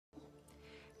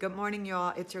Good morning,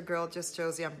 y'all. It's your girl, Just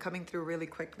Josie. I'm coming through really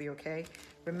quickly, okay?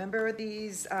 Remember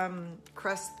these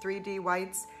Crest 3D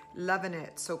whites? Loving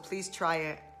it. So please try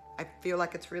it. I feel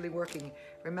like it's really working.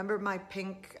 Remember my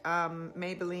pink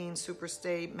Maybelline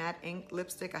Superstay Matte Ink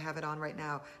lipstick? I have it on right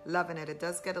now. Loving it. It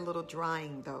does get a little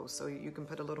drying though, so you can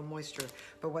put a little moisture.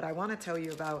 But what I want to tell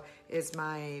you about is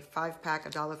my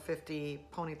 5-pack $1.50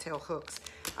 ponytail hooks.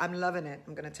 I'm loving it.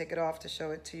 I'm going to take it off to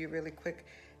show it to you really quick.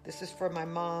 This is for my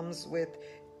moms with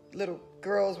little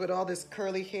girls with all this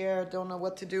curly hair, don't know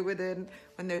what to do with it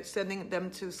when they're sending them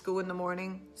to school in the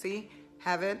morning. See,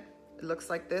 have it. It looks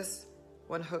like this.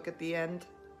 One hook at the end.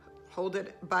 Hold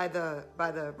it by the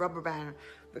rubber band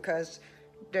because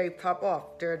they pop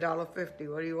off. They're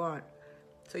 $1.50. What do you want?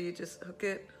 So you just hook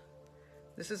it.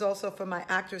 This is also for my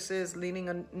actresses needing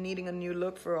a new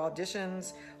look for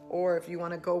auditions, or if you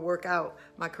want to go work out,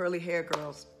 my curly hair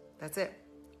girls. That's it.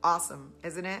 Awesome,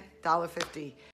 isn't it? $1.50.